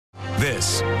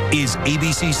This is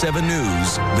ABC 7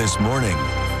 News This Morning.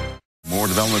 More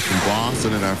developments from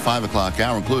Boston in our 5 o'clock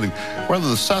hour, including whether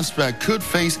the suspect could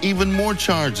face even more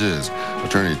charges.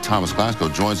 Attorney Thomas Glasgow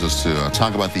joins us to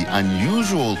talk about the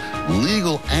unusual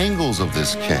legal angles of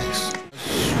this case.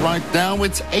 Right now,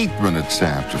 it's 8 minutes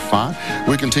after 5.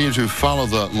 We continue to follow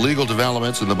the legal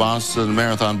developments in the Boston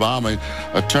Marathon bombing.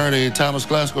 Attorney Thomas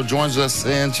Glasgow joins us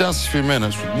in just a few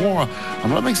minutes with more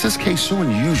on what makes this case so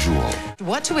unusual.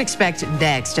 What to expect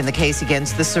next in the case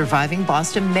against the surviving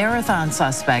Boston Marathon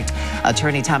suspect.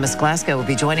 Attorney Thomas Glasgow will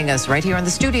be joining us right here in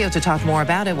the studio to talk more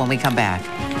about it when we come back.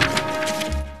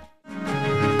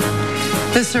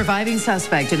 The surviving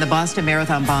suspect in the Boston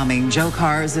Marathon bombing,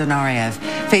 Dzhokhar Tsarnaev,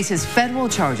 faces federal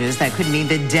charges that could mean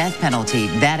the death penalty.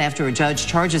 That after a judge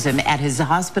charges him at his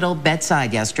hospital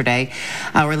bedside yesterday.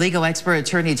 Our legal expert,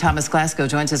 attorney Thomas Glasgow,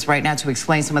 joins us right now to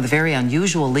explain some of the very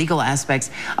unusual legal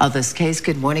aspects of this case.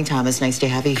 Good morning, Thomas. Nice to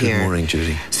have you here. Good morning,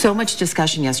 Judy. So much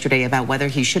discussion yesterday about whether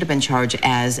he should have been charged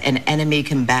as an enemy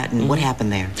combatant. What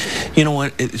happened there? You know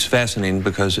what? It's fascinating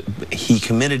because he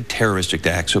committed terroristic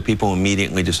acts, so people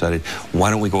immediately decided, why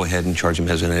don't we go ahead and charge him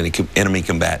as an enemy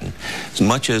combatant? As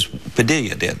much as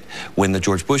Padilla did when the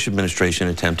George Bush administration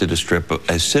attempted to strip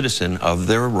a citizen of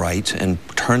their rights and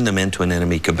turn them into an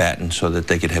enemy combatant so that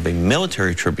they could have a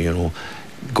military tribunal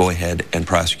go ahead and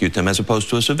prosecute them as opposed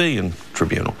to a civilian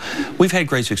tribunal. We've had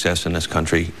great success in this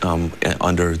country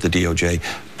under the DOJ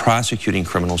prosecuting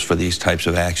criminals for these types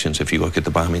of actions. If you look at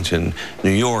the bombings in New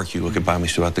York, you look at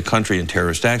bombings throughout the country and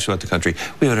terrorist acts throughout the country,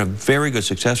 we had a very good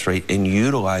success rate in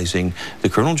utilizing the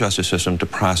criminal justice system to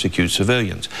prosecute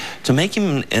civilians. To make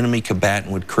him an enemy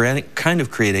combatant would kind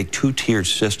of create a two-tiered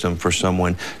system for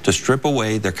someone to strip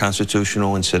away their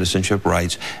constitutional and citizenship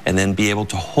rights and then be able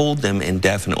to hold them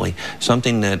indefinitely,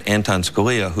 something that Anton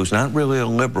Scalia, who's not really a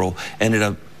liberal, ended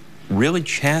up really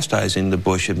chastising the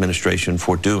Bush administration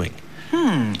for doing.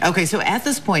 Okay, so at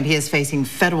this point, he is facing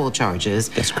federal charges.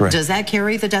 That's correct. Does that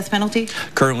carry the death penalty?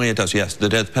 Currently, it does, yes. The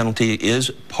death penalty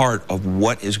is part of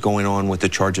what is going on with the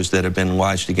charges that have been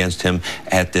lodged against him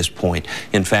at this point.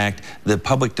 In fact, the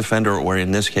public defender, or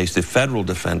in this case, the federal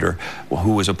defender,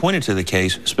 who was appointed to the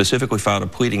case, specifically filed a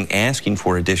pleading asking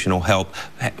for additional help,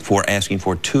 asking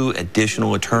for 2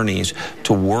 additional attorneys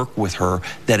to work with her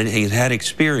that has had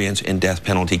experience in death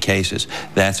penalty cases.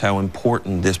 That's how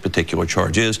important this particular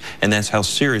charge is, and that's how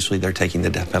seriously they're taking the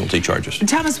death penalty charges.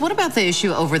 Thomas, what about the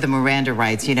issue over the Miranda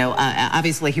rights? You know,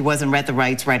 obviously he wasn't read the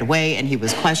rights right away and he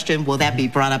was questioned. Will that be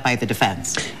brought up by the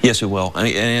defense? Yes, it will.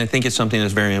 And I think it's something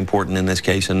that's very important in this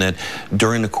case, and that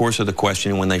during the course of the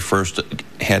questioning, when they first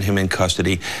had him in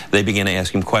custody, they began to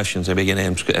ask him questions. They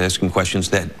began to ask him questions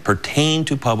that pertain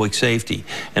to public safety.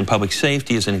 And public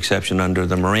safety is an exception under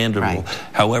the Miranda rule.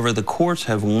 However, the courts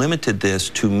have limited this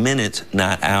to minutes,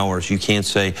 not hours. You can't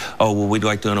say, oh, well, we'd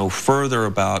like to know further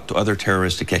about other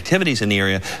terroristic activities in the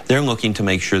area. They're looking to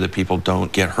make sure that people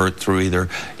don't get hurt through either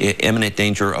imminent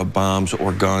danger of bombs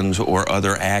or guns or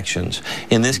other actions.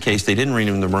 In this case, they didn't read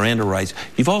him the Miranda rights.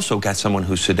 You've also got someone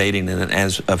who's sedating, and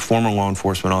as a former law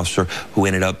enforcement officer who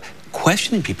ended up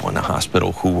questioning people in the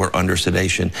hospital who were under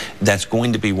sedation, that's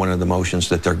going to be one of the motions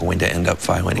that they're going to end up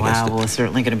filing against it. Wow, we're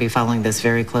certainly going to be following this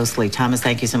very closely. Thomas,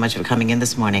 thank you so much for coming in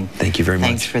this morning. Thank you very much.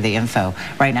 Thanks for the info.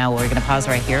 Right now, we're going to pause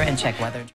right here and check weather.